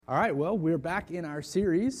All right, well, we're back in our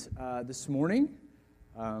series this morning.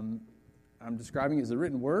 I'm describing it as a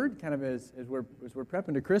written word, kind of as we're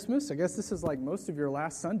prepping to Christmas. I guess this is like most of your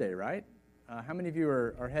last Sunday, right? How many of you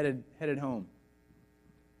are headed home?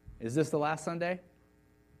 Is this the last Sunday?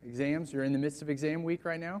 Exams? You're in the midst of exam week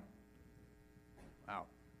right now? Wow.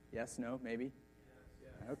 Yes, no, maybe?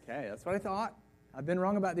 Okay, that's what I thought. I've been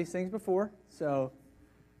wrong about these things before, so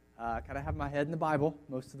kind of have my head in the Bible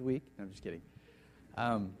most of the week. No, I'm just kidding.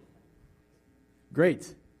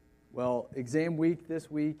 Great. Well, exam week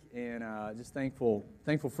this week, and just thankful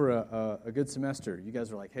for a good semester. You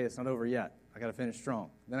guys are like, hey, it's not over yet. I got to finish strong.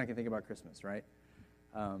 Then I can think about Christmas, right?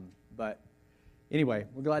 But anyway,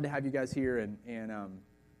 we're glad to have you guys here and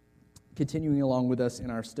continuing along with us in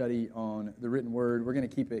our study on the written word. We're going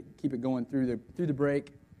to keep it going through the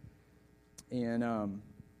break, and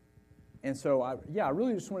so I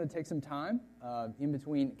really just want to take some time in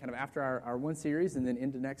between, kind of after our one series and then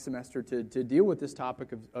into next semester to deal with this topic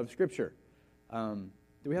of Scripture. Do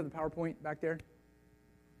we have the PowerPoint back there?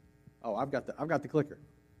 Oh, I've got the clicker.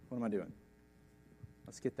 What am I doing?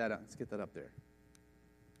 Let's get that up. Let's get that up there.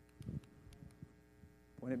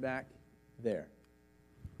 Point it back there.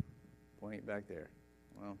 Point it back there.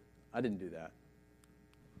 Well, I didn't do that.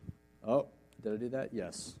 Oh, did I do that?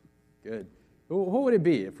 Yes. Good. What would it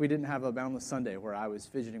be if we didn't have a Boundless Sunday where I was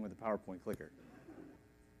fidgeting with the PowerPoint clicker?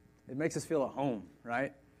 It makes us feel at home,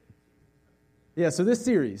 right? Yeah, so this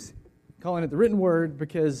series, calling it the written word,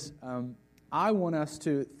 because I want us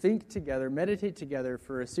to think together, meditate together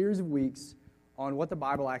for a series of weeks on what the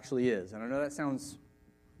Bible actually is. And I know that sounds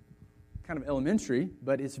kind of elementary,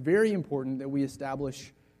 but it's very important that we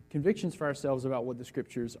establish convictions for ourselves about what the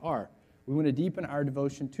Scriptures are. We want to deepen our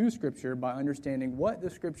devotion to Scripture by understanding what the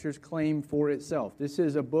Scriptures claim for itself. This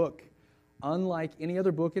is a book unlike any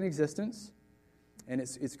other book in existence, and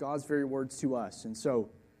it's God's very words to us. And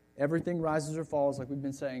so everything rises or falls, like we've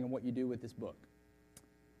been saying, on what you do with this book.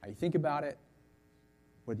 How you think about it,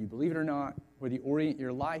 whether you believe it or not, whether you orient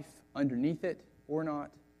your life underneath it or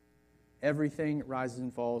not, everything rises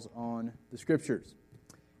and falls on the Scriptures.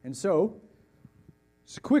 And so,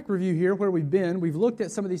 just a quick review here where we've been. We've looked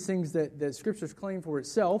at some of these things that Scriptures claim for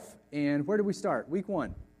itself. And where did we start? Week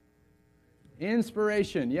 1.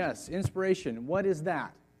 Inspiration. Yes, inspiration. What is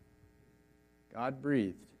that? God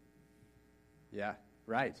breathed. Yeah,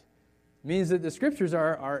 right. It means that the Scriptures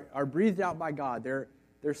are breathed out by God. They're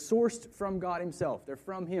sourced from God Himself. They're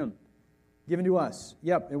from Him, given to us.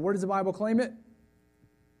 Yep. And where does the Bible claim it?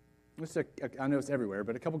 I know it's everywhere,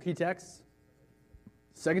 but a couple key texts.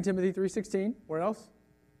 2 Timothy 3:16. Where else?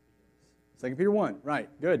 2 Peter 1. Right.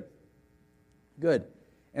 Good.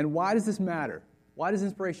 And why does this matter? Why does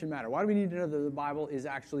inspiration matter? Why do we need to know that the Bible is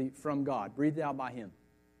actually from God, breathed out by Him?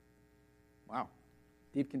 Wow.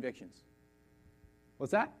 Deep convictions.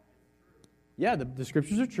 What's that? Yeah, the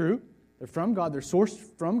Scriptures are true. They're from God. They're sourced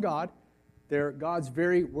from God. They're God's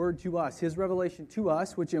very word to us, His revelation to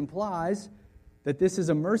us, which implies that this is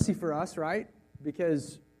a mercy for us, right?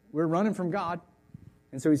 Because we're running from God.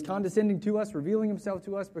 And so He's condescending to us, revealing Himself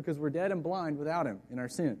to us because we're dead and blind without Him in our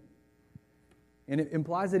sin. And it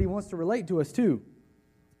implies that He wants to relate to us too,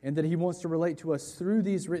 and that He wants to relate to us through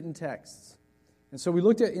these written texts. And so we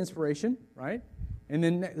looked at inspiration, right? And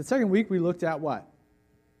then the second week we looked at what?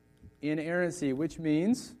 Inerrancy, which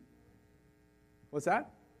means, what's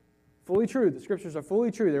that? Fully true. The Scriptures are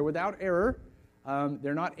fully true. They're without error.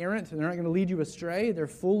 They're not errant. They're not going to lead you astray. They're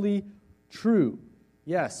fully true.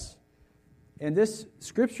 Yes. And this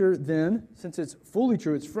Scripture, then, since it's fully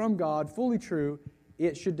true, it's from God, fully true,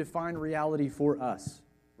 it should define reality for us,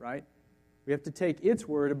 right? We have to take its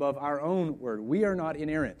word above our own word. We are not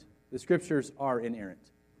inerrant. The Scriptures are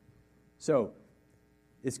inerrant. So,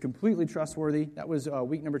 it's completely trustworthy. That was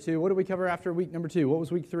week number 2. What did we cover after week number 2? What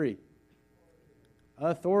was week 3?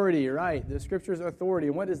 Authority, right. The Scripture's authority.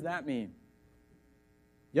 And what does that mean?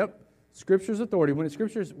 Yep, Scripture's authority. When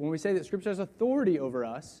we say that Scripture has authority over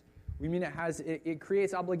us, we mean it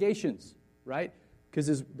creates obligations, right?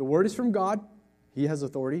 Because the Word is from God, He has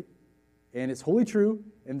authority, and it's wholly true,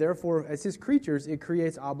 and therefore, as His creatures, it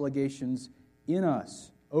creates obligations in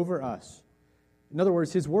us, over us. In other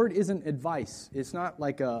words, His Word isn't advice. It's not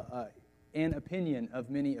like an opinion of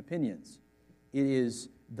many opinions. It is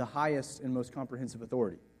the highest and most comprehensive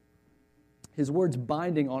authority. His Word's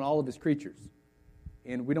binding on all of His creatures,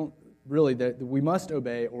 and we must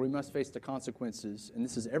obey or we must face the consequences, and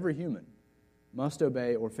this is every human, must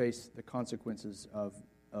obey or face the consequences of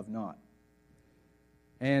not.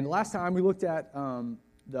 And last time we looked at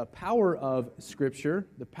the power of Scripture,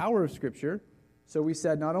 So we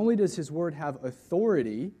said not only does His Word have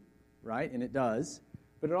authority, right, and it does,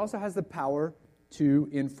 but it also has the power to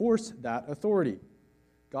enforce that authority.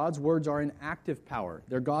 God's words are an active power.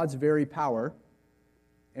 They're God's very power.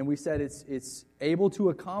 And we said it's able to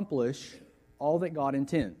accomplish all that God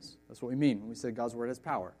intends. That's what we mean when we say God's word has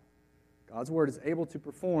power. God's word is able to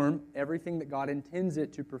perform everything that God intends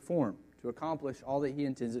it to perform, to accomplish all that he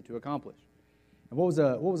intends it to accomplish. And what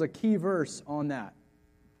was a key verse on that?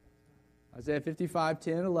 Isaiah 55,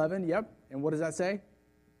 10, 11, yep. And what does that say?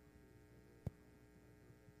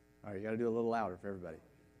 All right, you got to do a little louder for everybody.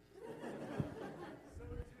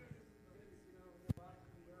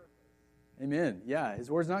 Amen. Yeah, his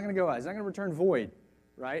word's not going to go out. It's not going to return void,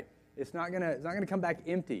 right? It's not going to come back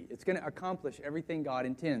empty. It's going to accomplish everything God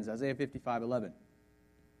intends. Isaiah 55:11.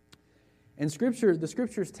 And the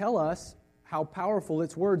Scriptures tell us how powerful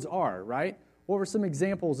its words are, right? What were some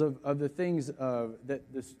examples of the things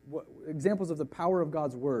examples of the power of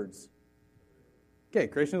God's words? Okay,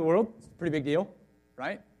 creation of the world, it's a pretty big deal,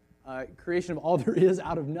 right? Creation of all there is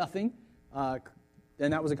out of nothing, and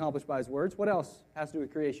that was accomplished by his words. What else has to do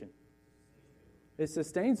with creation? It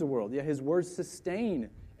sustains the world. Yeah, his words sustain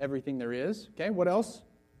everything there is. Okay, what else?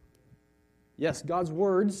 Yes, God's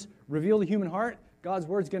words reveal the human heart. God's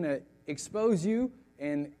word's going to expose you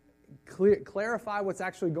and clarify what's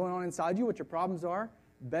actually going on inside you, what your problems are,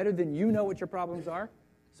 better than you know what your problems are.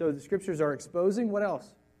 So the Scriptures are exposing. What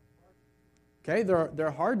else? Okay,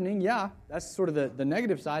 they're hardening. Yeah, that's sort of the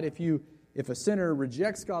negative side. If a sinner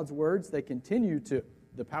rejects God's words, they continue to,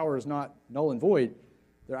 the power is not null and void.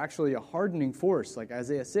 They're actually a hardening force, like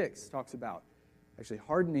Isaiah 6 talks about. Actually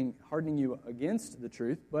hardening you against the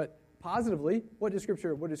truth. But positively, what do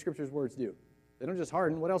Scripture's words do? They don't just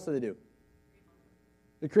harden. What else do they do?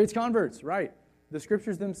 It creates converts, right? The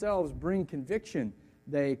Scriptures themselves bring conviction.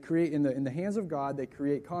 They create, in the hands of God, they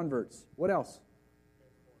create converts. What else?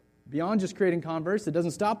 Beyond just creating converts, it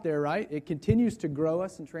doesn't stop there, right? It continues to grow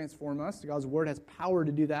us and transform us. God's Word has power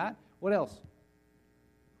to do that. What else?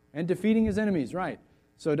 And defeating his enemies, right?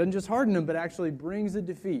 So it doesn't just harden them, but actually brings a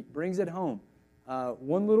defeat, brings it home.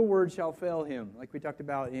 One little word shall fail him, like we talked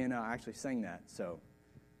about I actually sang that, so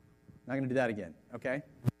not going to do that again, okay?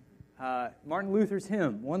 Martin Luther's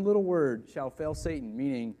hymn, one little word shall fail Satan,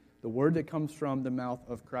 meaning the word that comes from the mouth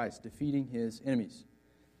of Christ, defeating his enemies.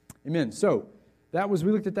 Amen. So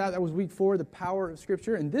we looked at that. That was week 4, the power of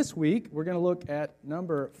Scripture. And this week, we're going to look at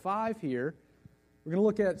number 5 here. We're going to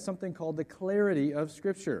look at something called the clarity of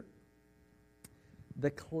Scripture.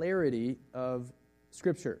 The clarity of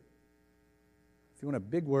Scripture. If you want a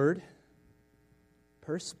big word,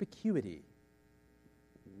 perspicuity.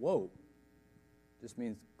 Whoa. Just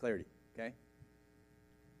means clarity, okay?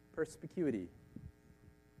 Perspicuity.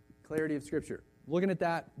 Clarity of Scripture. Looking at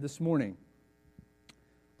that this morning.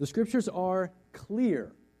 The Scriptures are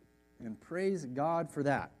clear, and praise God for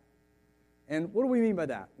that. And what do we mean by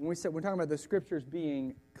that? When we're talking about the Scriptures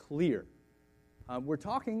being clear, we're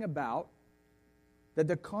talking about that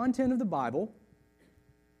the content of the Bible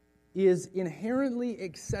is inherently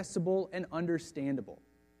accessible and understandable.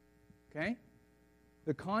 Okay?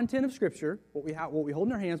 The content of Scripture, what we hold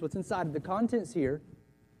in our hands, what's inside of the contents here,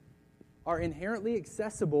 are inherently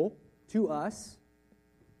accessible to us.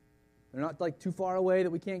 They're not like too far away that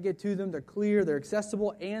we can't get to them. They're clear, they're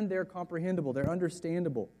accessible, and they're comprehensible. They're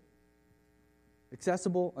understandable.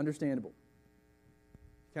 Accessible, understandable.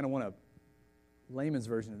 Kind of want a layman's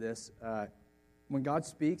version of this. When God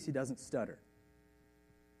speaks, he doesn't stutter.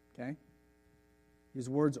 Okay? His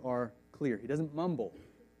words are clear. He doesn't mumble.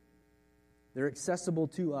 They're accessible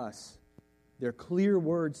to us. They're clear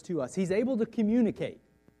words to us. He's able to communicate,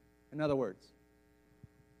 in other words.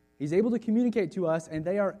 He's able to communicate to us, and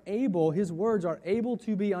his words are able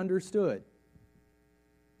to be understood.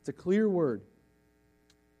 It's a clear word.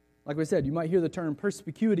 Like we said, you might hear the term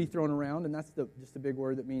perspicuity thrown around, and that's just a big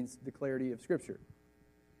word that means the clarity of Scripture.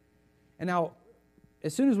 And now,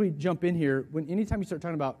 as soon as we jump in here, anytime you start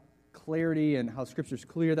talking about clarity and how Scripture's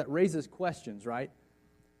clear, that raises questions, right?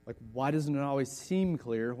 Like, why doesn't it always seem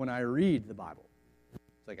clear when I read the Bible?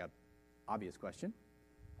 It's like an obvious question.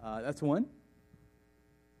 That's one.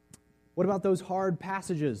 What about those hard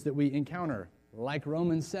passages that we encounter, like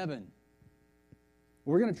Romans 7?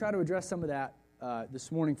 We're going to try to address some of that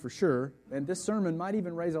this morning for sure. And this sermon might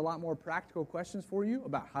even raise a lot more practical questions for you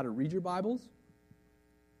about how to read your Bibles,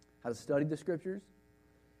 how to study the Scriptures.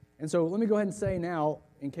 And so let me go ahead and say now,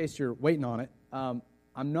 in case you're waiting on it, I'm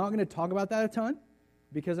not going to talk about that a ton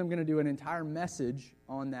because I'm going to do an entire message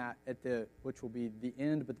on that which will be the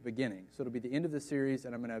end but the beginning. So it'll be the end of the series,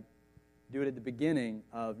 and I'm going to do it at the beginning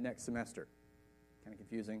of next semester. Kind of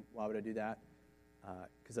confusing. Why would I do that?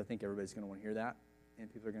 Because I think everybody's going to want to hear that,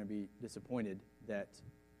 and people are going to be disappointed that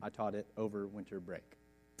I taught it over winter break.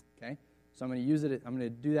 Okay? So I'm going to use it. I'm going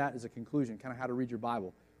to do that as a conclusion, kind of how to read your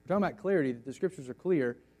Bible. We're talking about clarity, that the Scriptures are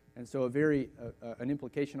clear, and so an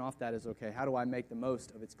implication off that is, okay, how do I make the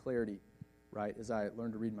most of its clarity, right, as I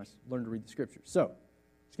learn to read the Scriptures? So,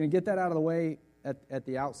 just going to get that out of the way at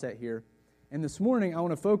the outset here. And this morning, I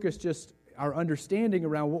want to focus just our understanding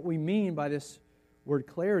around what we mean by this word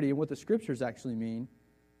clarity and what the Scriptures actually mean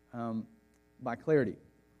by clarity.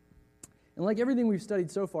 And like everything we've studied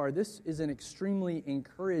so far, this is an extremely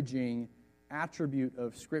encouraging attribute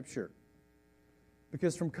of Scripture.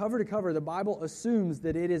 Because from cover to cover, the Bible assumes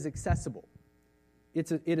that it is accessible.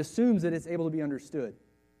 It assumes that it's able to be understood.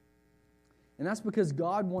 And that's because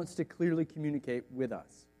God wants to clearly communicate with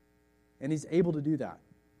us. And He's able to do that.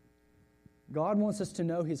 God wants us to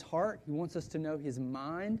know His heart. He wants us to know His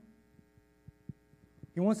mind.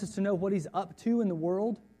 He wants us to know what He's up to in the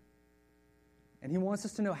world. And He wants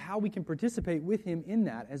us to know how we can participate with Him in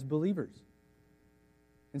that as believers.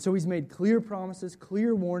 And so He's made clear promises,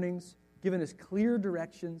 clear warnings, given us clear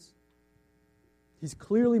directions. He's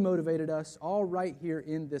clearly motivated us, all right here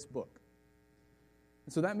in this book.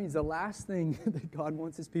 And so that means the last thing that God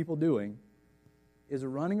wants His people doing is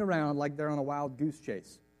running around like they're on a wild goose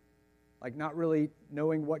chase. Like not really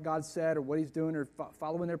knowing what God said or what He's doing or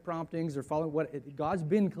following their promptings or following what... God's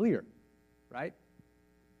been clear, right?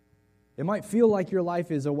 It might feel like your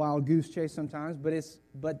life is a wild goose chase sometimes,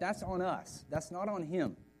 but that's on us. That's not on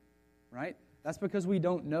Him, right? That's because we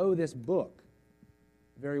don't know this book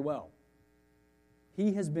very well.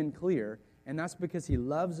 He has been clear, and that's because He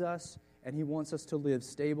loves us and He wants us to live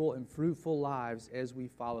stable and fruitful lives as we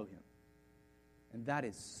follow Him. And that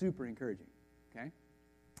is super encouraging, okay?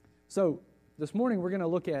 So this morning we're going to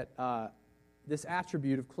look at this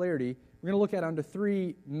attribute of clarity. We're going to look at it under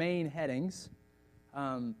three main headings.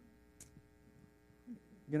 I'm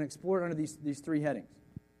going to explore it under these three headings.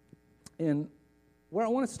 And where I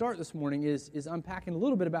want to start this morning is unpacking a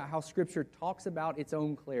little bit about how Scripture talks about its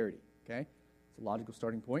own clarity, okay? It's a logical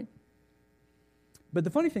starting point. But the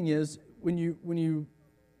funny thing is, when you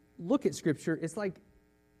look at Scripture, it's like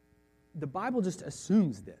the Bible just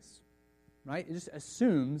assumes this, right? It just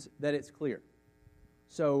assumes that it's clear.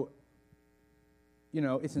 So,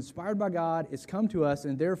 it's inspired by God, it's come to us,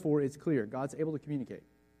 and therefore it's clear. God's able to communicate.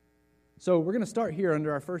 So we're going to start here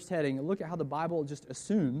under our first heading and look at how the Bible just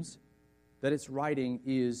assumes that its writing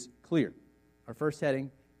is clear. Our first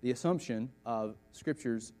heading, the assumption of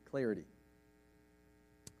Scripture's clarity.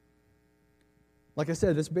 Like I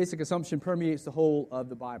said, this basic assumption permeates the whole of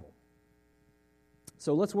the Bible.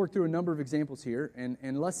 So let's work through a number of examples here,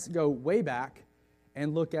 and let's go way back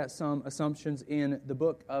and look at some assumptions in the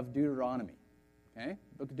book of Deuteronomy. Okay?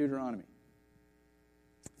 Book of Deuteronomy.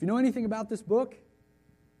 If you know anything about this book,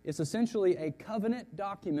 it's essentially a covenant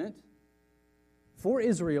document for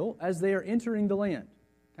Israel as they are entering the land,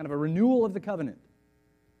 kind of a renewal of the covenant.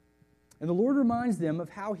 And the Lord reminds them of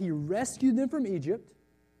how He rescued them from Egypt,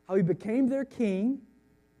 how He became their king,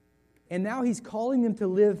 and now He's calling them to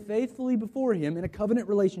live faithfully before Him in a covenant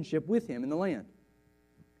relationship with Him in the land.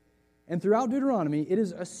 And throughout Deuteronomy, it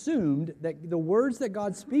is assumed that the words that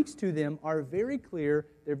God speaks to them are very clear,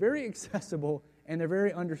 they're very accessible, and they're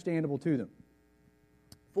very understandable to them.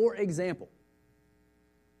 For example,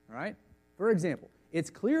 all right? For example, it's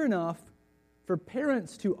clear enough for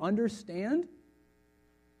parents to understand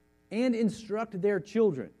and instruct their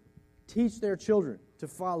children, teach their children to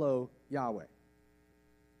follow Yahweh.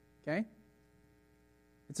 Okay?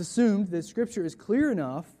 It's assumed that Scripture is clear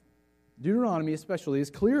enough, Deuteronomy especially, is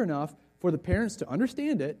clear enough for the parents to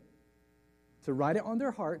understand it, to write it on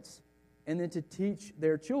their hearts, and then to teach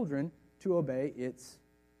their children to obey its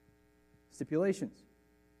stipulations,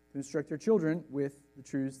 to instruct their children with the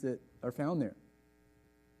truths that are found there.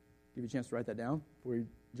 Give you a chance to write that down before you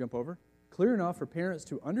jump over. Clear enough for parents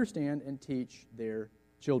to understand and teach their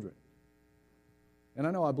children. And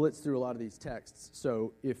I know I blitzed through a lot of these texts,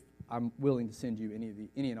 so if I'm willing to send you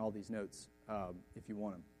any and all these notes if you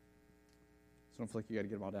want them. So don't feel like you got to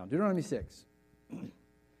get them all down. Deuteronomy 6,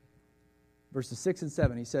 verses 6 and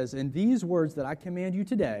 7, he says, "And these words that I command you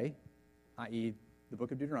today," i.e., the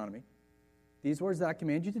book of Deuteronomy, "these words that I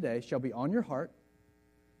command you today shall be on your heart.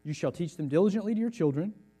 You shall teach them diligently to your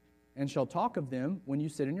children, and shall talk of them when you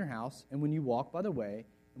sit in your house, and when you walk by the way,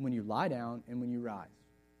 and when you lie down, and when you rise."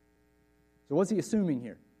 So what's he assuming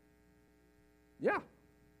here? Yeah,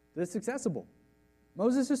 that it's accessible.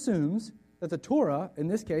 Moses assumes that the Torah, in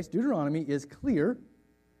this case Deuteronomy, is clear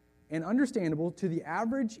and understandable to the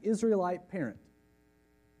average Israelite parent.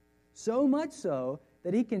 So much so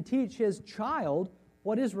that he can teach his child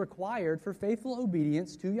what is required for faithful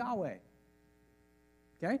obedience to Yahweh.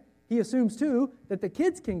 Okay? He assumes, too, that the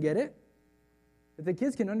kids can get it, that the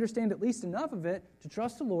kids can understand at least enough of it to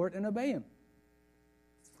trust the Lord and obey Him.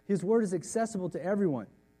 His Word is accessible to everyone,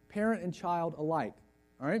 parent and child alike.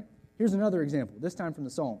 All right? Here's another example, this time from the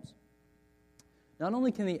Psalms. Not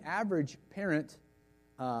only can the average parent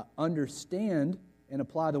understand and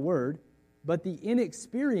apply the Word, but the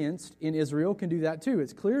inexperienced in Israel can do that too.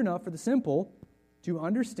 It's clear enough for the simple to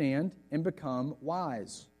understand and become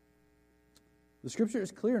wise. The Scripture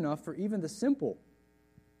is clear enough for even the simple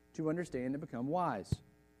to understand and become wise.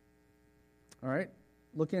 All right?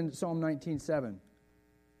 Look in Psalm 19:7.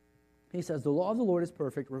 He says, "The law of the Lord is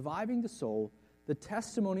perfect, reviving the soul. The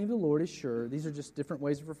testimony of the Lord is sure." These are just different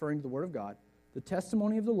ways of referring to the Word of God. The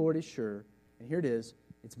testimony of the Lord is sure. And here it is.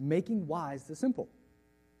 It's making wise the simple.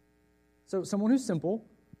 So someone who's simple,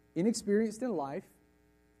 inexperienced in life,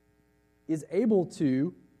 is able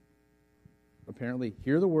to apparently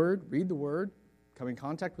hear the Word, read the Word, come in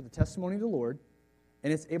contact with the testimony of the Lord,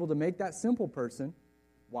 and it's able to make that simple person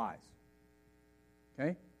wise.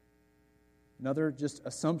 Okay? Another just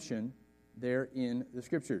assumption there in the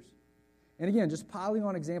Scriptures. And again, just piling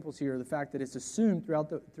on examples here of the fact that it's assumed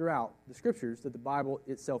throughout the Scriptures that the Bible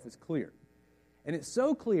itself is clear. And it's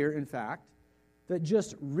so clear, in fact, that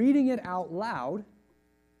just reading it out loud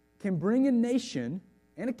can bring a nation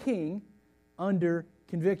and a king under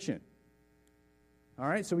conviction. All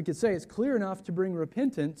right, so we could say it's clear enough to bring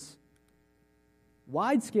repentance,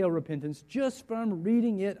 wide-scale repentance, just from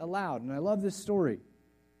reading it aloud. And I love this story,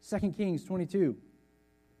 2 Kings 22.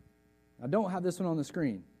 I don't have this one on the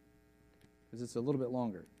screen because it's a little bit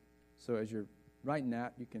longer. So as you're writing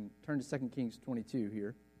that, you can turn to 2 Kings 22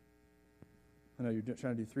 here. I know you're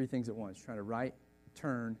trying to do three things at once. You're trying to write,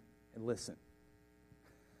 turn, and listen.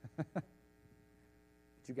 But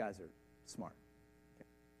you guys are smart. Okay.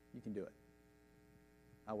 You can do it.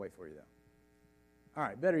 I'll wait for you, though. All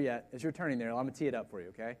right, better yet, as you're turning there, I'm going to tee it up for you,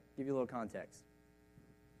 okay? Give you a little context.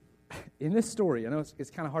 In this story, I know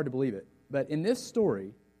it's kind of hard to believe it, but in this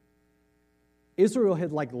story, Israel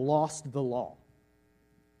had lost the law,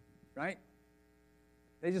 right?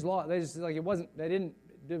 It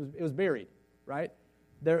was buried, right?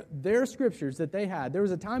 Their scriptures that they had, there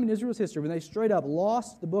was a time in Israel's history when they straight up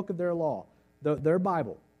lost the book of their law, their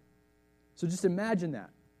Bible. So just imagine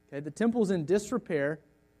that. Okay, the temple's in disrepair.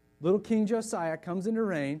 Little King Josiah comes into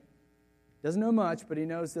reign, doesn't know much, but he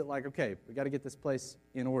knows that, okay, we got to get this place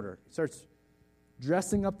in order. He starts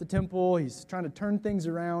dressing up the temple. He's trying to turn things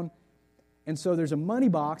around. And so there's a money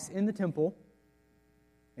box in the temple,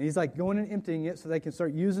 and he's going and emptying it so they can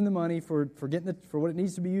start using the money for what it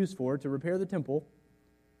needs to be used for to repair the temple.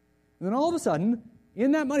 And then all of a sudden,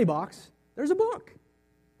 in that money box, there's a book,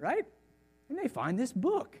 right? And they find this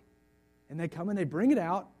book. And they come and they bring it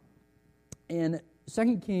out. And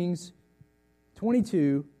 2 Kings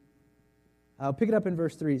 22, I'll pick it up in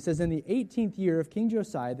verse 3. It says, "In the 18th year of King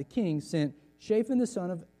Josiah, the king sent Shaphan the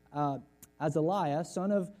son of Azaliah,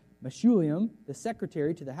 son of Meshullam, the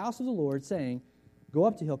secretary, to the house of the Lord, saying, 'Go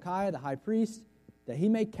up to Hilkiah the high priest, that he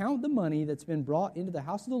may count the money that's been brought into the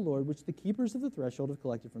house of the Lord, which the keepers of the threshold have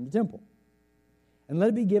collected from the temple. And let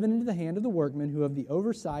it be given into the hand of the workmen who have the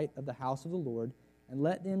oversight of the house of the Lord, and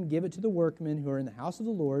let them give it to the workmen who are in the house of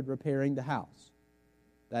the Lord repairing the house.'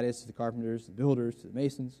 That is, to the carpenters, the builders, to the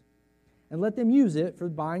masons. 'And let them use it for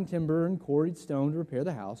buying timber and quarried stone to repair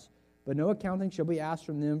the house. But no accounting shall be asked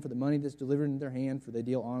from them for the money that's delivered into their hand, for they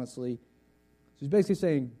deal honestly.'" So he's basically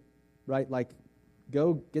saying, right,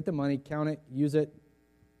 go get the money, count it, use it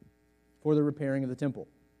for the repairing of the temple.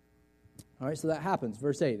 All right, so that happens.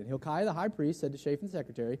 Verse 8, "And Hilkiah the high priest said to Shaphan the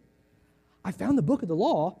secretary, 'I found the book of the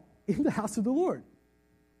law in the house of the Lord.'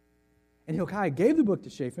 And Hilkiah gave the book to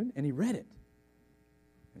Shaphan, and he read it.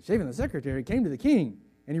 And Shaphan the secretary came to the king,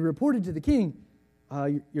 and he reported to the king,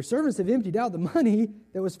 'Your servants have emptied out the money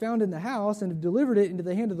that was found in the house and have delivered it into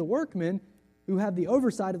the hand of the workmen who have the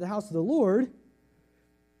oversight of the house of the Lord.'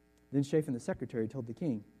 Then Shaphan the secretary told the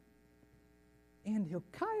king, 'And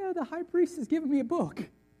Hilkiah the high priest has given me a book.'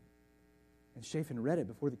 And Shaphan read it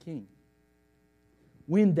before the king.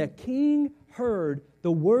 When the king heard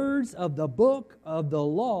the words of the book of the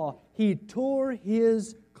law, he tore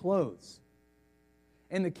his clothes.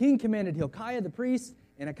 And the king commanded Hilkiah the priest,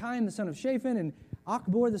 and Achiam the son of Shaphan, and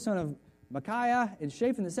Achbor the son of Micaiah, and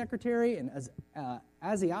Shaphan the secretary, and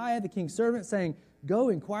Azariah the king's servant, saying, 'Go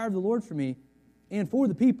inquire of the Lord for me, and for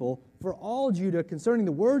the people, for all Judah, concerning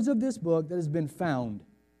the words of this book that has been found.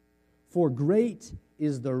 For great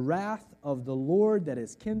is the wrath of the Lord that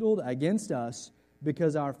is kindled against us,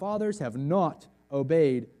 because our fathers have not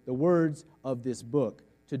obeyed the words of this book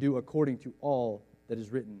to do according to all that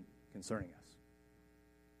is written concerning us.'"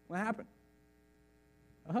 What happened?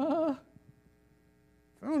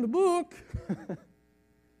 Found a book.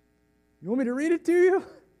 You want me to read it to you?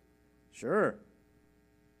 Sure.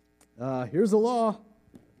 Here's the law.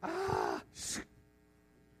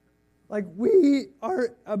 Like we are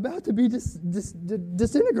about to be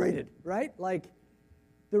disintegrated, right? Like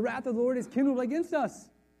the wrath of the Lord is kindled against us.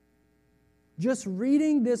 Just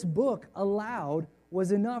reading this book aloud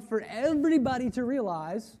was enough for everybody to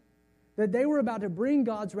realize that they were about to bring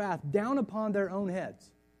God's wrath down upon their own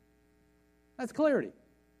heads. That's clarity,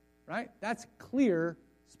 right? That's clear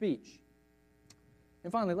speech.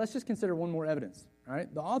 And finally, let's just consider one more evidence, all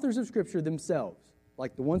right? The authors of Scripture themselves,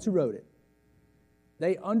 like the ones who wrote it,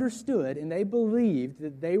 they understood and they believed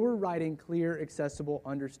that they were writing clear, accessible,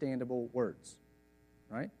 understandable words,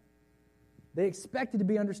 right? They expected to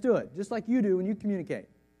be understood, just like you do when you communicate.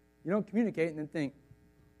 You don't communicate and then think,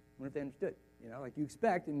 what if they understood? You know, like you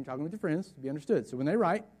expect, and you're talking with your friends, to be understood. So when they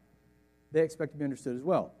write, they expect to be understood as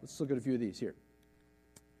well. Let's look at a few of these here.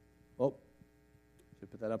 Oh,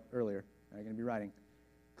 should put that up earlier. Now you're going to be writing.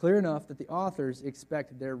 Clear enough that the authors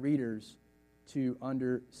expect their readers to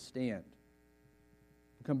understand.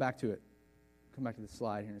 We'll come back to it. Come back to the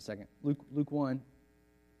slide here in a second. Luke 1.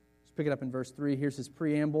 Let's pick it up in verse 3. Here's his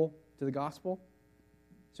preamble to the gospel.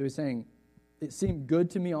 So he's saying, it seemed good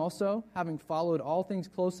to me also, having followed all things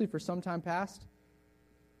closely for some time past,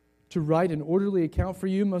 to write an orderly account for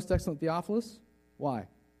you, most excellent Theophilus. Why?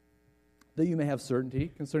 That you may have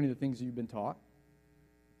certainty concerning the things you've been taught.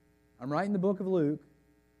 I'm writing the book of Luke,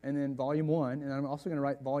 and then volume 1, and I'm also going to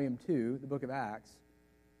write volume 2, the book of Acts,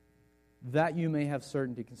 that you may have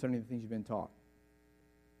certainty concerning the things you've been taught.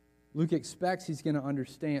 Luke expects he's going to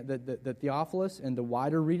understand that Theophilus and the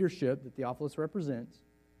wider readership that Theophilus represents,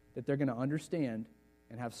 that they're going to understand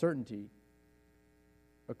and have certainty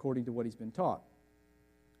according to what he's been taught.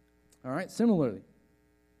 All right, similarly,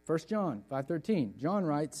 1 John 5:13, John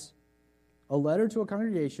writes, a letter to a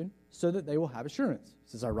congregation so that they will have assurance.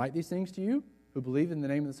 He says, I write these things to you who believe in the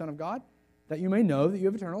name of the Son of God, that you may know that you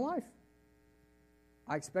have eternal life.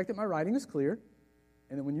 I expect that my writing is clear,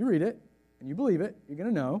 and that when you read it and you believe it, you're going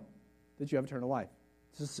to know that you have eternal life.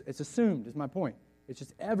 It's assumed, is my point. It's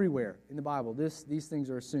just everywhere in the Bible. These things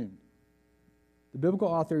are assumed. The biblical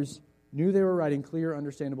authors knew they were writing clear,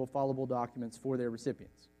 understandable, followable documents for their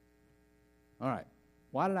recipients. All right.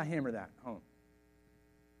 Why did I hammer that home?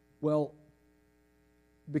 Well,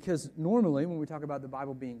 because normally when we talk about the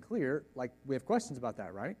Bible being clear, like we have questions about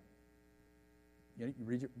that, right? You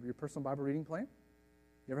read your personal Bible reading plan?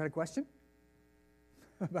 You ever had a question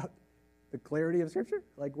about the clarity of Scripture?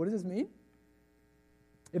 Like, what does this mean?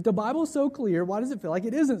 If the Bible is so clear, why does it feel like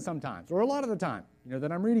it isn't sometimes, or a lot of the time,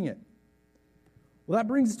 that I'm reading it? Well, that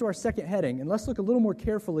brings us to our second heading, and let's look a little more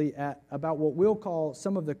carefully at about what we'll call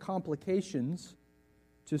some of the complications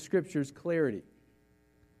to Scripture's clarity.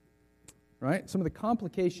 Right? Some of the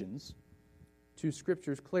complications to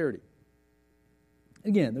Scripture's clarity.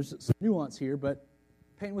 Again, there's some nuance here, but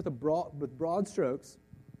paint with broad strokes.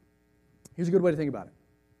 Here's a good way to think about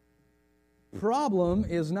it. Problem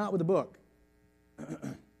is not with the book.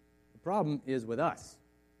 The problem is with us.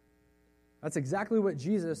 That's exactly what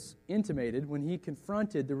Jesus intimated when he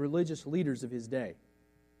confronted the religious leaders of his day.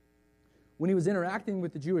 When he was interacting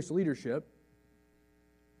with the Jewish leadership,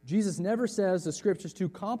 Jesus never says the Scripture's too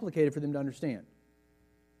complicated for them to understand.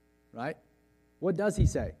 Right? What does he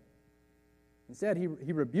say? Instead, he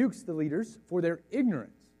rebukes the leaders for their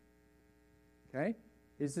ignorance. Okay?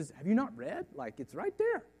 He says, have you not read? Like, it's right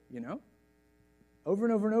there, Over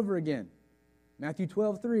and over and over again. Matthew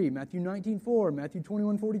 12:3, Matthew 19:4, Matthew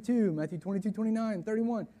 21:42, Matthew 22:29,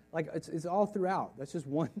 31. Like, it's all throughout. That's just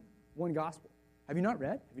one gospel. Have you not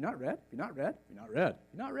read? Have you not read? Have you not read? Have you not read? Have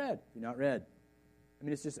you not read? Have you not read? I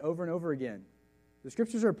mean, it's just over and over again. The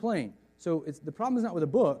Scriptures are plain. So the problem is not with the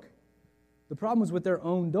book. The problem is with their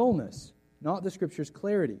own dullness, not the Scripture's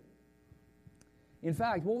clarity. In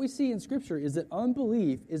fact, what we see in Scripture is that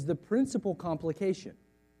unbelief is the principal complication.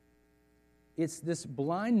 It's this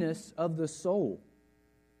blindness of the soul.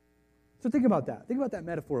 So think about that. Think about that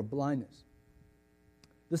metaphor of blindness.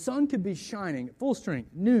 The sun could be shining at full strength,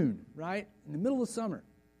 noon, right? In the middle of summer.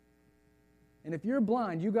 And if you're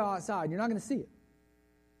blind, you go outside, you're not going to see it.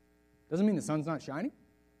 Doesn't mean the sun's not shining.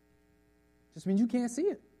 Just means you can't see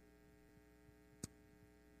it.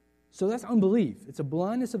 So that's unbelief. It's a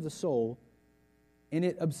blindness of the soul, and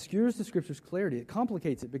it obscures the Scripture's clarity. It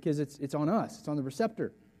complicates it because it's on us. It's on the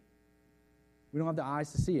receptor. We don't have the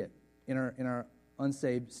eyes to see it in our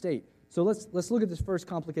unsaved state. So let's look at this first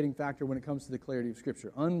complicating factor when it comes to the clarity of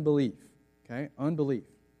Scripture. Unbelief. Okay? Unbelief.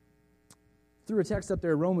 Through a text up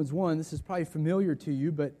there, Romans 1, this is probably familiar to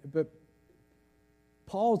you, but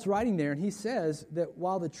Paul's writing there, and he says that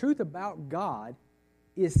while the truth about God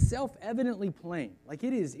is self-evidently plain. Like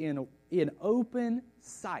it is in open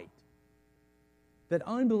sight. That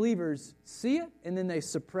unbelievers see it and then they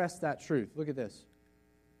suppress that truth. Look at this.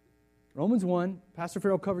 Romans 1, Pastor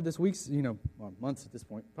Farrell covered this weeks, months at this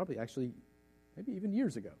point, probably actually, maybe even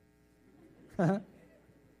years ago.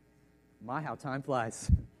 My, how time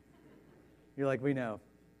flies. You're like, we know.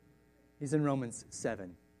 He's in Romans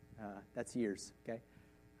 7. That's years, okay?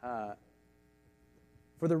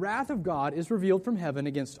 For the wrath of God is revealed from heaven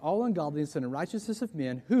against all ungodliness and unrighteousness of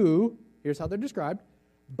men who, here's how they're described,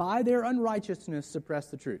 by their unrighteousness suppress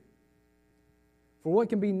the truth. For what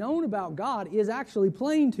can be known about God is actually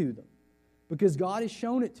plain to them, because God has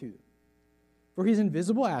shown it to them. For his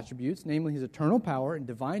invisible attributes, namely his eternal power and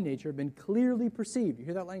divine nature, have been clearly perceived. You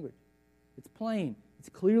hear that language? It's plain. It's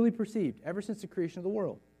clearly perceived ever since the creation of the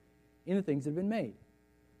world in the things that have been made.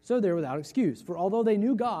 So they're without excuse. For although they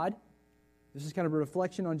knew God, this is kind of a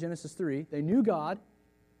reflection on Genesis 3, they knew God,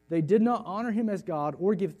 they did not honor him as God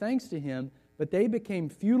or give thanks to him, but they became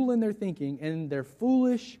futile in their thinking, and their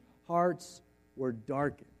foolish hearts were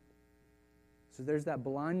darkened. So there's that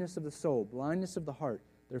blindness of the soul, blindness of the heart.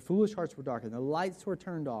 Their foolish hearts were darkened. The lights were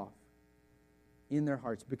turned off in their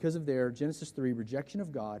hearts because of their, Genesis 3, rejection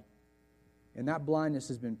of God. And that blindness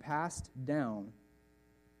has been passed down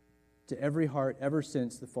to every heart ever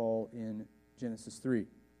since the fall in Genesis 3.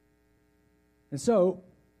 And so,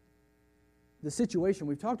 the situation,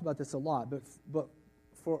 we've talked about this a lot, but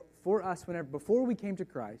for us, before we came to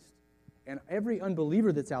Christ, and every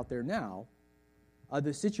unbeliever that's out there now,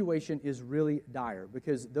 the situation is really dire,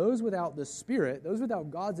 because those without the Spirit, those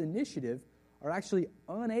without God's initiative, are actually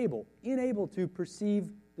unable to perceive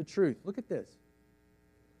the truth. Look at this.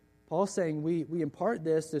 Paul's saying we impart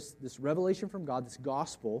this revelation from God, this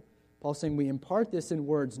gospel. Paul's saying we impart this in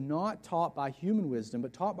words not taught by human wisdom,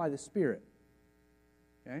 but taught by the Spirit.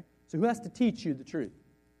 Okay? So who has to teach you the truth?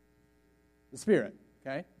 The Spirit.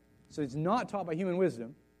 Okay? So it's not taught by human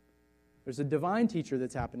wisdom. There's a divine teacher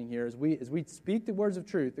that's happening here. As we speak the words of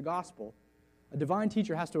truth, the gospel, a divine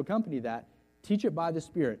teacher has to accompany that, teach it by the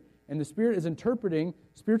Spirit. And the Spirit is interpreting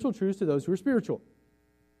spiritual truths to those who are spiritual.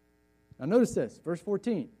 Now notice this, verse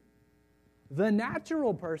 14. The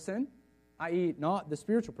natural person, i.e. not the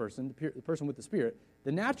spiritual person, the person with the Spirit,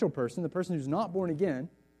 the natural person, the person who's not born again,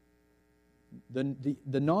 the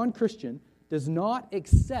non-Christian, does not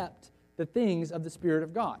accept the things of the Spirit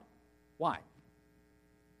of God. Why?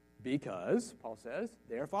 Because, Paul says,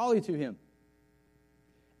 they are folly to him.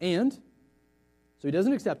 And, so he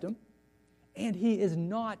doesn't accept them, and he is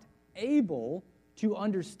not able to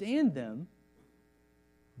understand them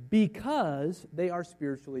because they are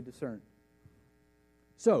spiritually discerned.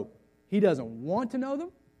 So, he doesn't want to know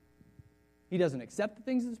them, he doesn't accept the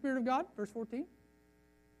things of the Spirit of God, verse 14,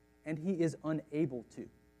 and he is unable to.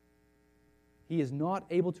 He is not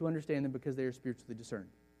able to understand them because they are spiritually discerned.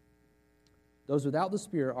 Those without the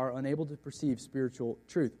Spirit are unable to perceive spiritual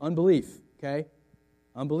truth. Unbelief, okay?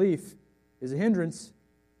 Unbelief is a hindrance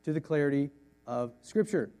to the clarity of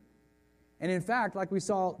Scripture. And in fact, like we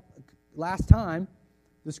saw last time,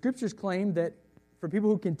 the Scriptures claim that for people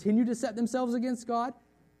who continue to set themselves against God,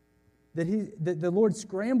 that the Lord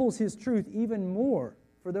scrambles His truth even more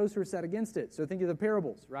for those who are set against it. So think of the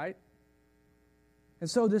parables, right? And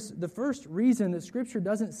so the first reason that Scripture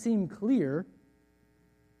doesn't seem clear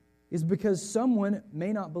is because someone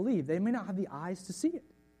may not believe. They may not have the eyes to see it.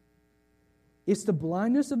 It's the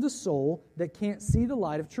blindness of the soul that can't see the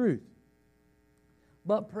light of truth.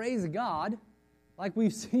 But praise God, like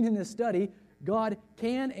we've seen in this study, God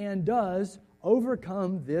can and does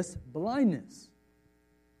overcome this blindness.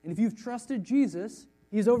 And if you've trusted Jesus,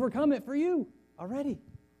 He's overcome it for you already.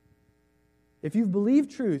 If you've believed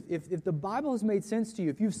truth, if the Bible has made sense to you,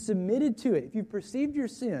 if you've submitted to it, if you've perceived your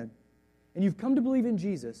sin, and you've come to believe in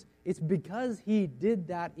Jesus, it's because He did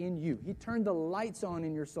that in you. He turned the lights on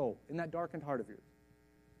in your soul, in that darkened heart of yours.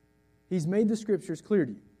 He's made the Scriptures clear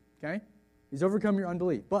to you, okay? He's overcome your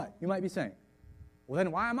unbelief. But you might be saying, well, then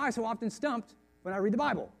why am I so often stumped when I read the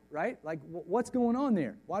Bible, right? Like, what's going on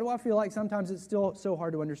there? Why do I feel like sometimes it's still so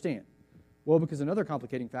hard to understand? Well, because another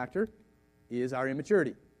complicating factor is our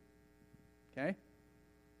immaturity, okay?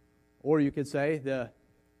 Or you could say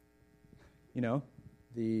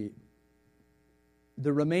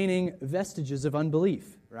the remaining vestiges of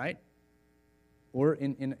unbelief, right? Or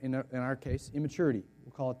in our case, immaturity.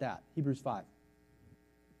 We'll call it that. Hebrews 5.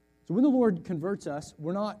 So when the Lord converts us,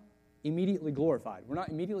 we're not immediately glorified. We're not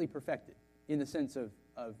immediately perfected in the sense of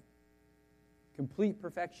complete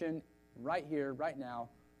perfection right here, right now.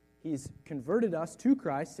 He's converted us to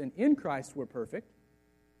Christ, and in Christ we're perfect.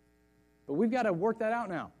 But we've got to work that out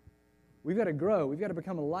now. we've got to grow. We've got to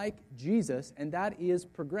become like Jesus, and that is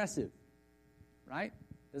progressive, right?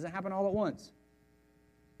 Doesn't happen all at once.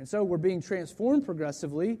 And so we're being transformed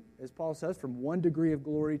progressively, as Paul says, from one degree of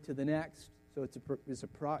glory to the next. So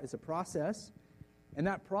it's a process, and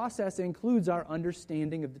that process includes our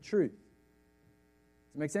understanding of the truth.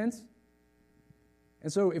 Does that make sense?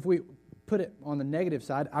 And so if we put it on the negative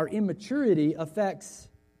side, our immaturity affects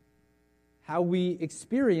how we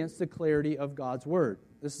experience the clarity of God's Word.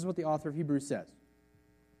 This is what the author of Hebrews says.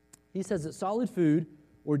 He says that solid food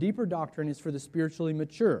or deeper doctrine is for the spiritually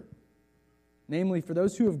mature, namely for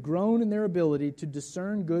those who have grown in their ability to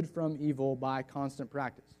discern good from evil by constant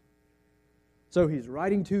practice. So he's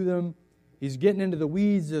writing to them. He's getting into the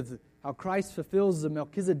weeds of how Christ fulfills the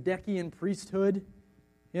Melchizedekian priesthood,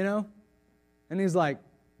 you know? And he's like,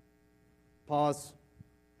 pause,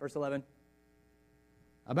 verse 11.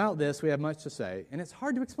 About this we have much to say, and it's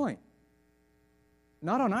hard to explain.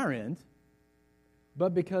 Not on our end,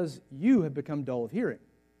 but because you have become dull of hearing.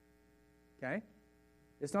 Okay?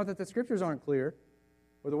 It's not that the Scriptures aren't clear,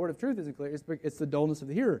 or the word of truth isn't clear, it's the dullness of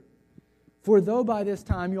the hearer. For though by this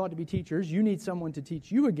time you ought to be teachers, you need someone to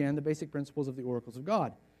teach you again the basic principles of the oracles of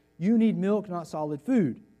God. You need milk, not solid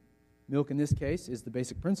food. Milk in this case is the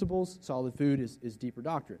basic principles. Solid food is deeper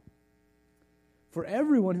doctrine. For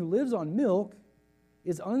everyone who lives on milk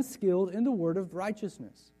is unskilled in the word of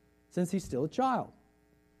righteousness, since he's still a child.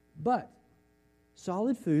 But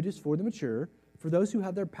solid food is for the mature, for those who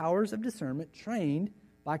have their powers of discernment trained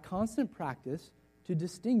by constant practice to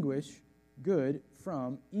distinguish good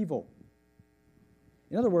from evil.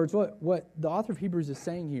 In other words, what the author of Hebrews is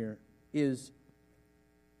saying here is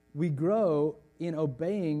we grow in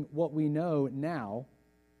obeying what we know now.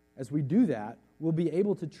 As we do that, we'll be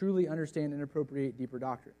able to truly understand and appropriate deeper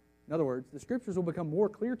doctrine. In other words, the Scriptures will become more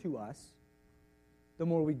clear to us the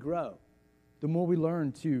more we grow, the more we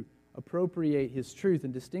learn to appropriate His truth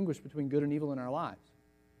and distinguish between good and evil in our lives.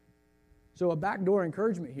 So a backdoor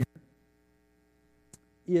encouragement here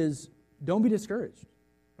is don't be discouraged,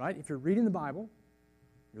 right? If you're reading the Bible,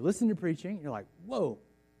 you're listening to preaching, you're like, whoa,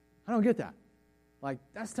 I don't get that. Like,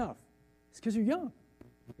 that's tough. It's because you're young.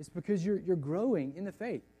 It's because you're growing in the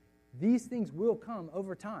faith. These things will come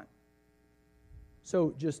over time.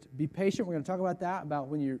 So just be patient. We're going to talk about that, about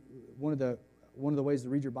when you're one of the ways to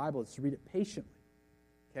read your Bible is to read it patiently.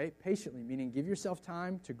 Okay? Patiently, meaning give yourself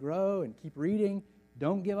time to grow and keep reading.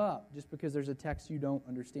 Don't give up just because there's a text you don't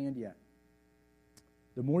understand yet.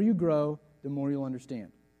 The more you grow, the more you'll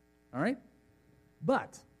understand. All right?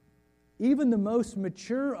 But even the most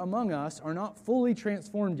mature among us are not fully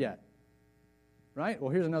transformed yet. Right?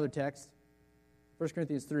 Well, here's another text. 1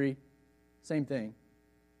 Corinthians 3, same thing.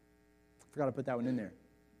 Forgot to put that one in there.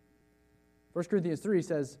 1 Corinthians 3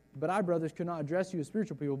 says, But I, brothers, could not address you as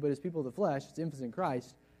spiritual people, but as people of the flesh, as infants in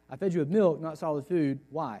Christ. I fed you with milk, not solid food.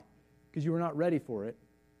 Why? Because you were not ready for it.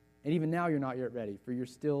 And even now you're not yet ready, for you're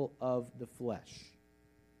still of the flesh.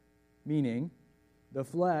 Meaning, the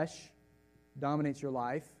flesh dominates your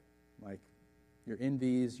life, like your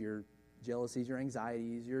envies, your jealousies, your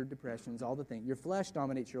anxieties, your depressions, all the things. Your flesh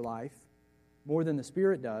dominates your life more than the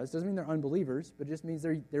Spirit does. Doesn't mean they're unbelievers, but it just means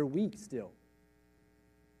they're weak still.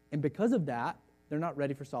 And because of that, they're not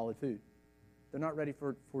ready for solid food. They're not ready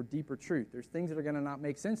for deeper truth. There's things that are going to not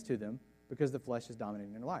make sense to them because the flesh is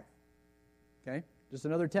dominating their life. Okay? Just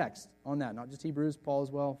another text on that. Not just Hebrews, Paul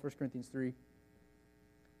as well, 1 Corinthians 3.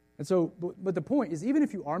 And so, but the point is, even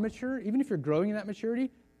if you are mature, even if you're growing in that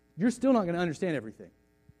maturity, you're still not going to understand everything.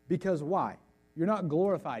 Because why? You're not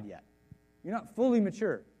glorified yet. You're not fully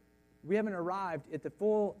mature. We haven't arrived at the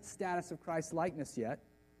full status of Christ's likeness yet.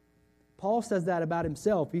 Paul says that about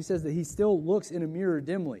himself. He says that he still looks in a mirror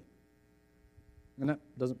dimly. And that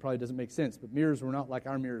probably doesn't make sense, but mirrors were not like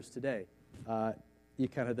our mirrors today. You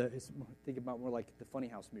kind of think about more like the funny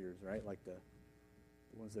house mirrors, right? Like the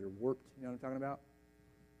ones that are warped. You know what I'm talking about?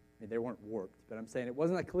 I mean, they weren't warped, but I'm saying it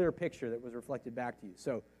wasn't a clear picture that was reflected back to you.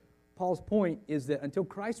 So Paul's point is that until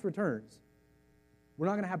Christ returns, we're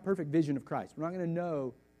not going to have perfect vision of Christ. We're not going to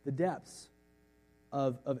know the depths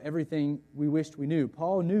of everything we wished we knew.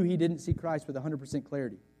 Paul knew he didn't see Christ with 100%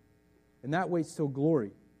 clarity. And that waits till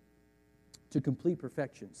glory, to complete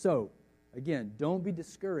perfection. So, again, don't be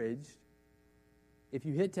discouraged if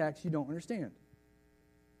you hit text you don't understand.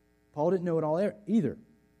 Paul didn't know it all either.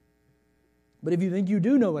 But if you think you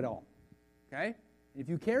do know it all, okay? If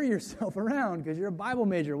you carry yourself around because you're a Bible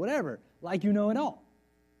major, whatever, like you know it all,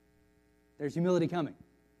 there's humility coming.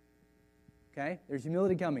 Okay? There's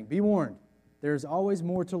humility coming. Be warned. There's always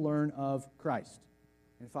more to learn of Christ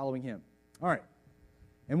and following Him. All right.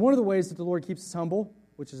 And one of the ways that the Lord keeps us humble,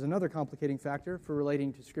 which is another complicating factor for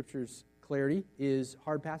relating to Scripture's clarity, is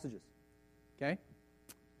hard passages. Okay?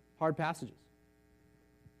 Hard passages.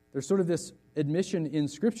 There's sort of this admission in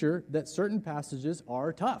Scripture that certain passages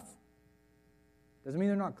are tough. Doesn't mean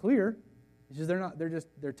they're not clear. It's just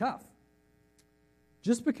they're tough.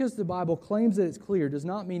 Just because the Bible claims that it's clear does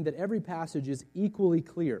not mean that every passage is equally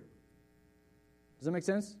clear. Does that make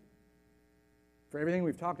sense? For everything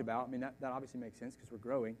we've talked about, I mean, that obviously makes sense because we're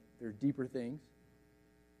growing. There are deeper things.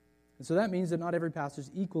 And so that means that not every passage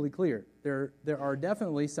is equally clear. There are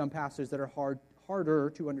definitely some passages that are harder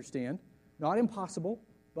to understand. Not impossible,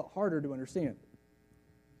 but harder to understand.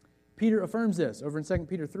 Peter affirms this over in 2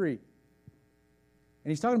 Peter 3. And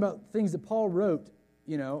he's talking about things that Paul wrote,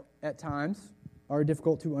 at times are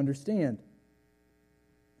difficult to understand.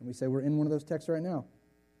 And we say we're in one of those texts right now.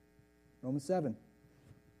 Romans 7.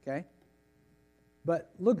 Okay?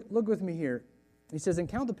 But look with me here. He says, "And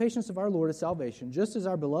count the patience of our Lord as salvation, just as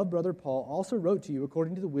our beloved brother Paul also wrote to you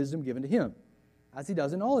according to the wisdom given to him, as he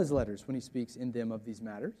does in all his letters when he speaks in them of these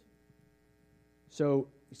matters." So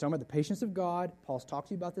he's talking about the patience of God. Paul's talked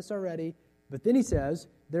to you about this already. But then he says,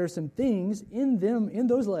 there are some things in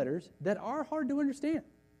those letters, that are hard to understand.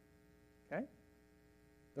 Okay?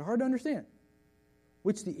 They're hard to understand.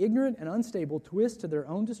 Which the ignorant and unstable twist to their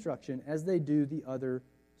own destruction as they do the other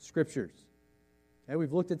Scriptures. Okay,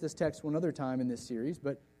 we've looked at this text one other time in this series,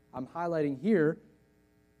 but I'm highlighting here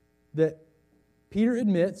that Peter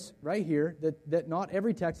admits right here that not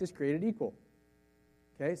every text is created equal.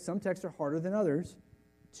 Okay, some texts are harder than others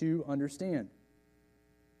to understand.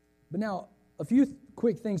 But now, a few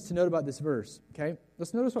quick things to note about this verse. Okay,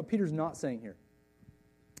 let's notice what Peter's not saying here.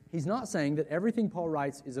 He's not saying that everything Paul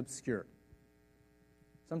writes is obscure.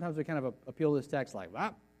 Sometimes we kind of appeal to this text like,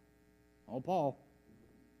 Paul,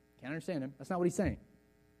 can't understand him. That's not what he's saying.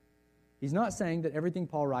 He's not saying that everything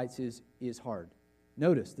Paul writes is hard.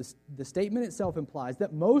 Notice, the statement itself implies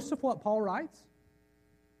that most of what Paul writes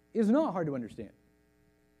is not hard to understand.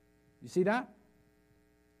 You see that?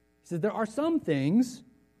 He says there are some things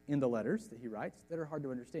in the letters that he writes that are hard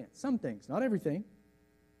to understand. Some things, not everything.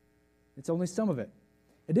 It's only some of it.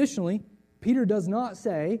 Additionally, Peter does not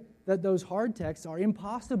say that those hard texts are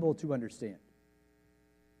impossible to understand.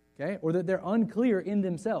 Okay? Or that they're unclear in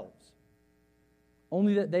themselves.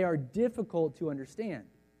 Only that they are difficult to understand.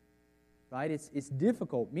 Right? It's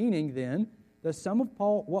difficult, meaning then that some of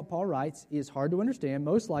what Paul writes is hard to understand,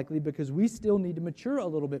 most likely because we still need to mature a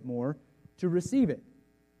little bit more to receive it.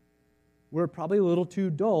 We're probably a little too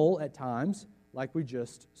dull at times, like we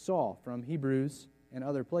just saw from Hebrews and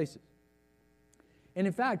other places. And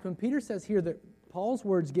in fact, when Peter says here that Paul's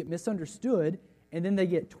words get misunderstood and then they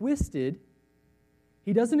get twisted,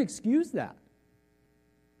 he doesn't excuse that.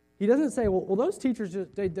 He doesn't say, well those teachers,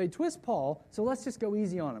 they twist Paul, so let's just go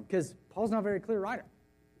easy on them, because Paul's not a very clear writer.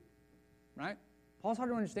 Right? Paul's hard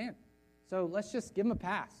to understand. So let's just give him a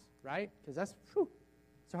pass, right? Because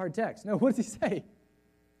it's a hard text. No, what does he say?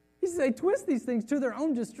 He says they twist these things to their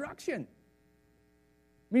own destruction.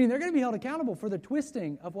 Meaning they're going to be held accountable for the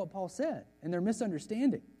twisting of what Paul said and their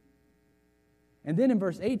misunderstanding. And then in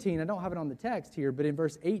verse 18, I don't have it on the text here, but in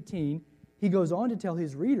verse 18, he goes on to tell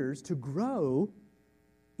his readers to grow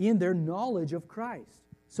in their knowledge of Christ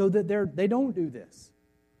so that they don't do this.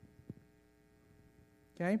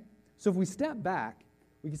 Okay? So if we step back,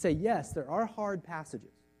 we can say, yes, there are hard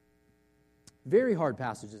passages. Very hard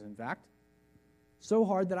passages, in fact. So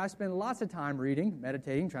hard that I spend lots of time reading,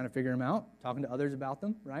 meditating, trying to figure them out, talking to others about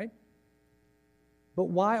them, right? But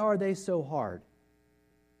why are they so hard?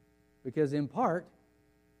 Because in part,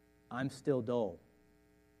 I'm still dull,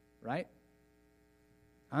 right?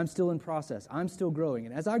 I'm still in process. I'm still growing.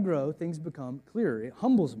 And as I grow, things become clearer. It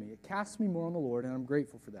humbles me. It casts me more on the Lord, and I'm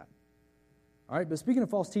grateful for that. All right, but speaking of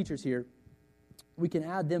false teachers here, we can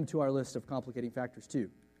add them to our list of complicating factors too.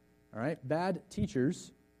 All right, bad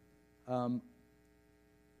teachers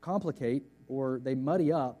complicate or they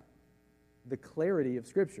muddy up the clarity of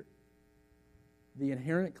Scripture, the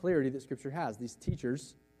inherent clarity that Scripture has. These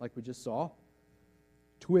teachers, like we just saw,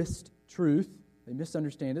 twist truth. They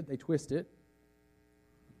misunderstand it. They twist it.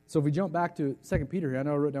 So if we jump back to 2 Peter here, I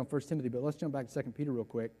know I wrote down 1 Timothy, but let's jump back to 2 Peter real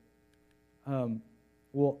quick.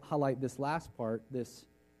 We'll highlight this last part. There's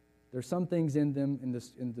some things in them,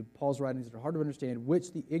 in the Paul's writings, that are hard to understand,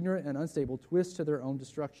 which the ignorant and unstable twist to their own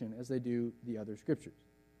destruction as they do the other Scriptures.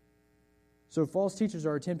 So false teachers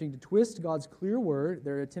are attempting to twist God's clear word.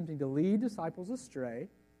 They're attempting to lead disciples astray.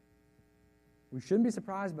 We shouldn't be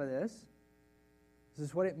surprised by this. This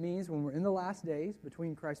is what it means when we're in the last days,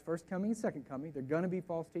 between Christ's first coming and second coming. They're going to be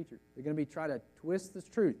false teachers. They're going to be trying to twist this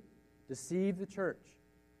truth, deceive the church.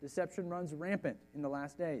 Deception runs rampant in the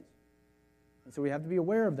last days. And so we have to be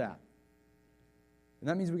aware of that. And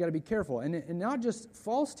that means we've got to be careful. And not just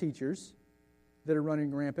false teachers, that are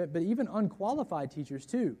running rampant, but even unqualified teachers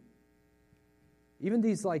too. Even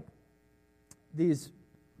these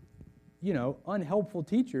unhelpful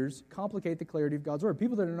teachers complicate the clarity of God's word.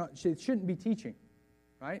 People that shouldn't be teaching,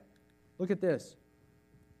 right? Look at this.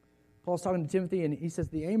 Paul's talking to Timothy, and he says,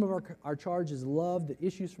 the aim of our charge is love that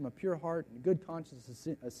issues from a pure heart and a good conscience,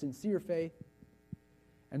 a sincere faith.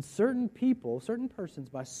 And certain persons,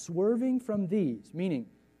 by swerving from these, meaning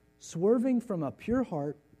swerving from a pure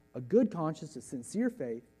heart, a good conscience, a sincere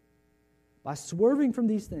faith, by swerving from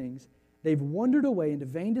these things, they've wandered away into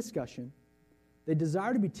vain discussion. They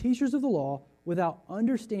desire to be teachers of the law without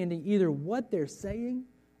understanding either what they're saying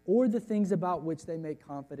or the things about which they make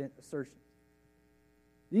confident assertions.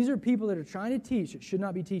 These are people that are trying to teach that should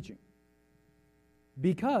not be teaching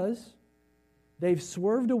because they've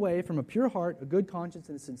swerved away from a pure heart, a good conscience,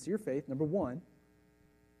 and a sincere faith, number one.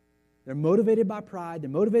 They're motivated by pride. They're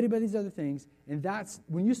motivated by these other things. And that's,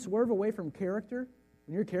 when you swerve away from character,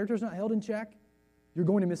 when your character is not held in check, you're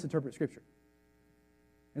going to misinterpret Scripture.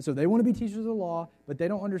 And so they want to be teachers of the law, but they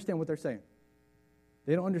don't understand what they're saying.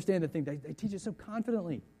 They don't understand the thing. They teach it so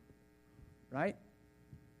confidently, right?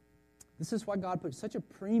 This is why God put such a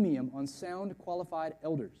premium on sound, qualified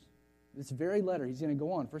elders. This very letter, he's going to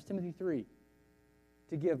go on, 1 Timothy 3,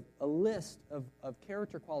 to give a list of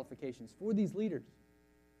character qualifications for these leaders.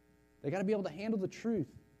 They got to be able to handle the truth.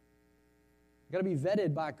 They got to be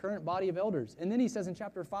vetted by a current body of elders. And then he says in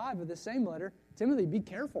chapter 5 of this same letter, Timothy, be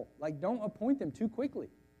careful. Like, don't appoint them too quickly,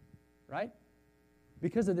 right?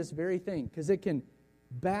 Because of this very thing. Because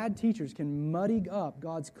bad teachers can muddy up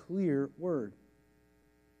God's clear word.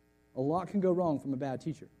 A lot can go wrong from a bad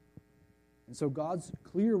teacher. And so God's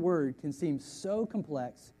clear word can seem so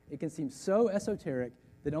complex, it can seem so esoteric,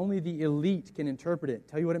 that only the elite can interpret it.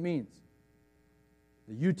 Tell you what it means.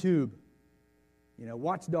 The YouTube,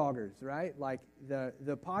 watchdoggers, right? Like the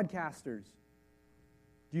podcasters.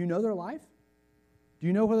 Do you know their life? Do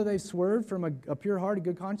you know whether they've swerved from a pure heart, a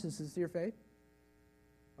good conscience, and sincere faith?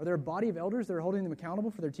 Are there a body of elders that are holding them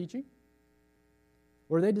accountable for their teaching?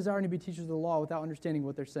 Or are they desiring to be teachers of the law without understanding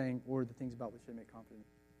what they're saying or the things about which they make confidence?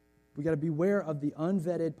 We've got to beware of the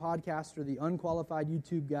unvetted podcaster, the unqualified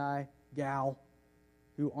YouTube guy, gal,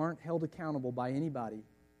 who aren't held accountable by anybody,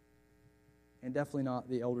 and definitely not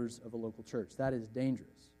the elders of a local church. That is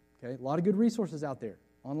dangerous. Okay, a lot of good resources out there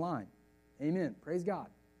online. Amen. Praise God.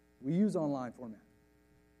 We use online format.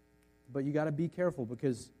 But you got to be careful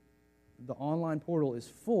because the online portal is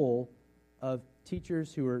full of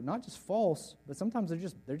teachers who are not just false, but sometimes they're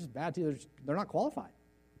just bad teachers. They're not qualified.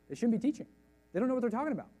 They shouldn't be teaching. They don't know what they're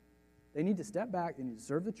talking about. They need to step back. They need to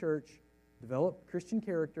serve the church, develop Christian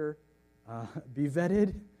character, be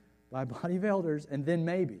vetted by a body of elders, and then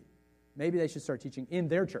maybe they should start teaching in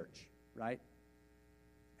their church, right?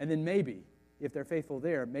 And then maybe, if they're faithful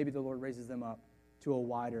there, maybe the Lord raises them up to a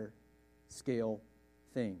wider scale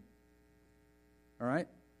thing. All right?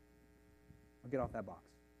 I'll get off that box.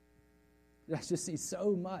 I just see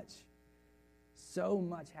so much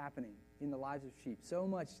happening in the lives of sheep. So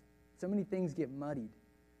many things get muddied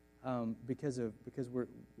because we're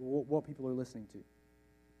what people are listening to.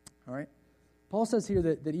 All right? Paul says here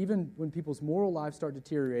that even when people's moral lives start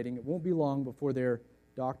deteriorating, it won't be long before their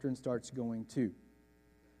doctrine starts going too.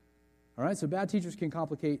 All right? So bad teachers can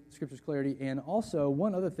complicate Scripture's clarity. And also,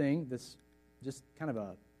 one other thing that's just kind of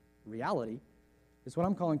a reality is what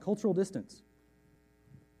I'm calling cultural distance.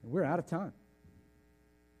 And we're out of time.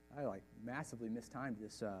 I massively mistimed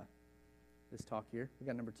this talk here. We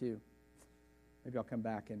got number 2. Maybe I'll come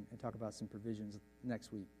back and talk about some provisions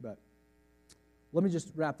next week. But let me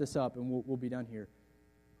just wrap this up and we'll be done here.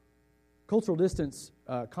 Cultural distance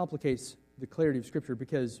complicates the clarity of Scripture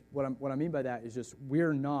because what I mean by that is just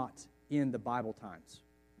we're not in the Bible times,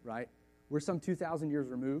 right? We're some 2,000 years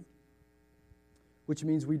removed, which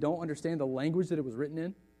means we don't understand the language that it was written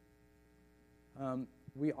in.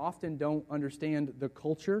 We often don't understand the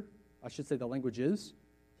culture, I should say the languages,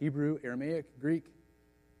 Hebrew, Aramaic, Greek.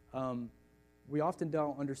 We often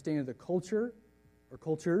don't understand the culture or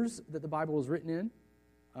cultures that the Bible was written in.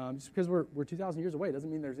 Just because we're 2,000 years away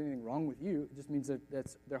doesn't mean there's anything wrong with you. It just means that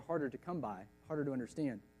they're harder to come by, harder to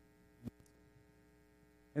understand.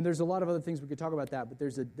 And there's a lot of other things we could talk about that, but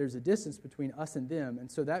there's a distance between us and them,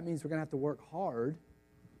 and so that means we're going to have to work hard,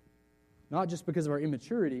 not just because of our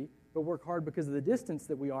immaturity, but work hard because of the distance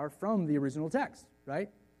that we are from the original text, right?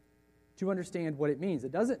 To understand what it means.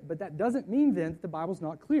 But that doesn't mean then that the Bible's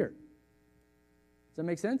not clear. Does that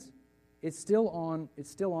make sense? It's still on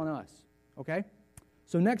us. Okay?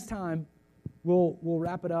 So next time we'll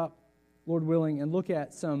wrap it up, Lord willing, and look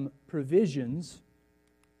at some provisions,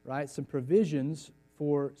 right? Some provisions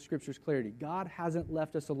for Scripture's clarity. God hasn't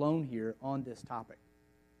left us alone here on this topic.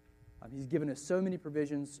 He's given us so many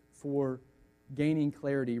provisions for gaining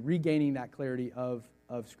clarity, regaining that clarity of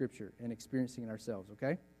Scripture and experiencing it ourselves,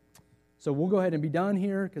 okay? So we'll go ahead and be done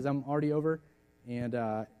here because I'm already over. And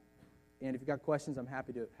if you've got questions, I'm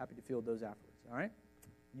happy to field those afterwards, all right?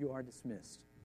 You are dismissed.